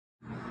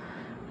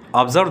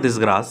Observe this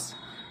grass.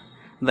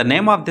 The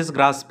name of this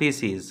grass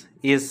species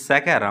is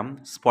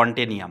Saccharum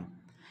spontaneum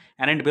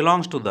and it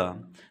belongs to the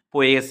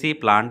Poaceae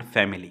plant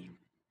family.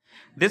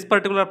 This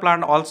particular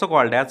plant also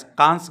called as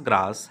Kaas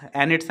grass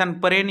and it's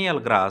an perennial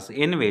grass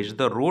in which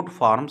the root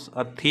forms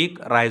a thick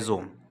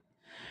rhizome.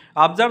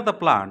 Observe the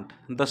plant.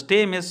 The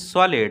stem is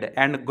solid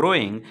and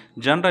growing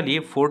generally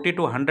 40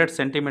 to 100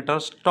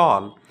 centimeters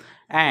tall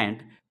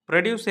and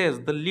produces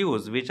the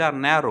leaves which are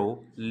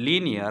narrow,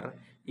 linear,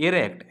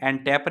 erect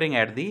and tapering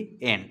at the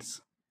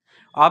ends.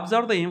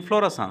 Observe the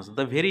inflorescence.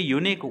 The very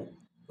unique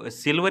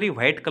silvery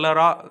white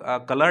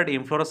colored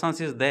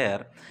inflorescence is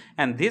there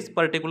and these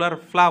particular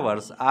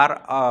flowers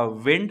are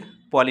wind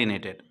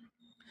pollinated.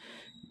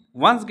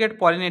 Once get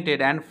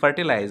pollinated and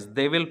fertilized,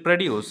 they will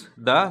produce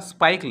the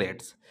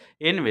spikelets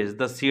in which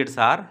the seeds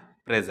are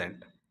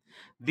present.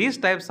 These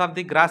types of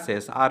the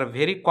grasses are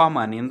very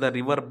common in the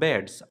river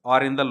beds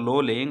or in the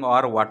low-lying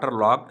or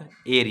waterlogged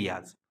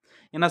areas.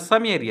 In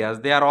some areas,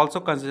 they are also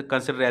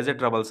considered as a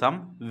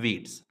troublesome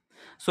weeds.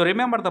 So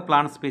remember the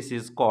plant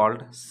species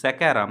called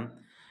Saccharum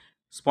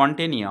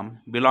spontaneum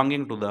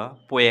belonging to the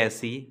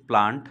Poaceae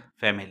plant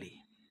family.